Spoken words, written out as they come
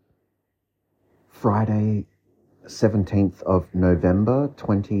Friday, 17th of November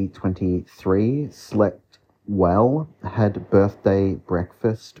 2023, slept well, had birthday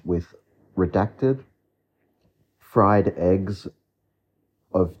breakfast with redacted, fried eggs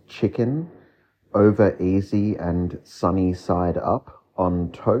of chicken, over easy and sunny side up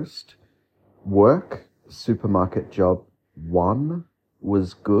on toast. Work, supermarket job 1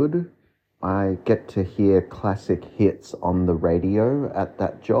 was good. I get to hear classic hits on the radio at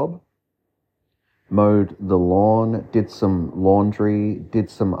that job. Mowed the lawn, did some laundry, did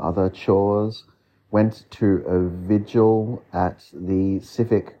some other chores, went to a vigil at the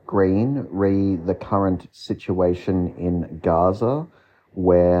Civic Green, re the current situation in Gaza,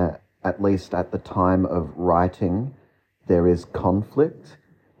 where, at least at the time of writing, there is conflict.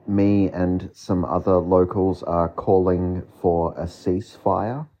 Me and some other locals are calling for a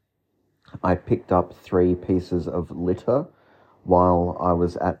ceasefire. I picked up 3 pieces of litter while I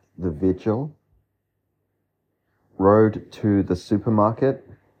was at the vigil. Rode to the supermarket.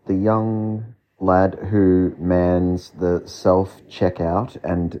 The young lad who mans the self-checkout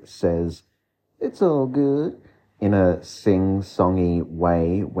and says, "It's all good," in a sing-songy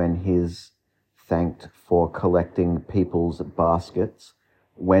way when he's thanked for collecting people's baskets,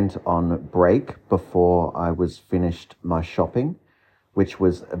 went on break before I was finished my shopping, which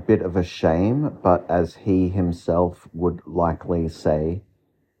was a bit of a shame, but as he himself would likely say,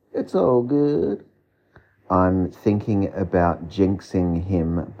 "It's all good." I'm thinking about jinxing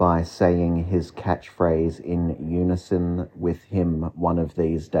him by saying his catchphrase in unison with him one of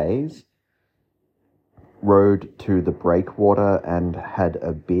these days. Rode to the breakwater and had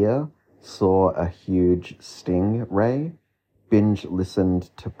a beer, saw a huge stingray, binge listened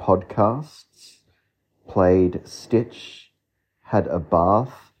to podcasts, played Stitch, had a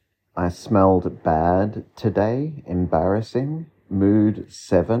bath. I smelled bad today, embarrassing. Mood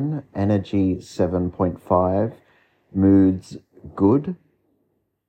 7, energy 7.5, moods good.